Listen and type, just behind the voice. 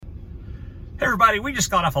Hey everybody, we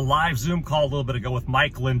just got off a live Zoom call a little bit ago with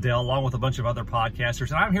Mike Lindell, along with a bunch of other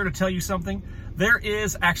podcasters, and I'm here to tell you something. There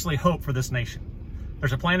is actually hope for this nation.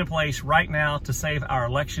 There's a plan in place right now to save our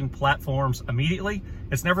election platforms immediately.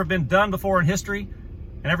 It's never been done before in history,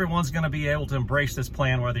 and everyone's going to be able to embrace this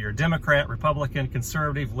plan, whether you're Democrat, Republican,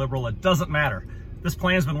 conservative, liberal, it doesn't matter. This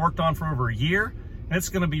plan's been worked on for over a year, and it's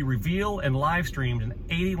going to be revealed and live streamed in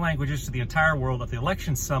 80 languages to the entire world at the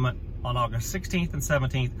Election Summit on August 16th and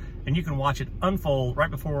 17th, and you can watch it unfold right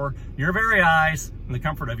before your very eyes in the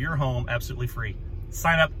comfort of your home, absolutely free.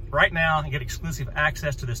 Sign up right now and get exclusive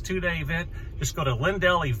access to this 2-day event. Just go to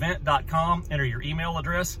lindellevent.com, enter your email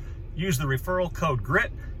address, use the referral code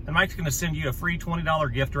GRIT, and Mike's going to send you a free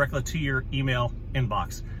 $20 gift directly to your email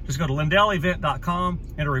inbox. Just go to lindellevent.com,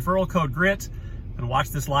 enter referral code GRIT, and watch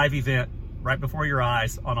this live event right before your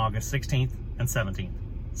eyes on August 16th and 17th.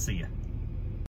 See ya.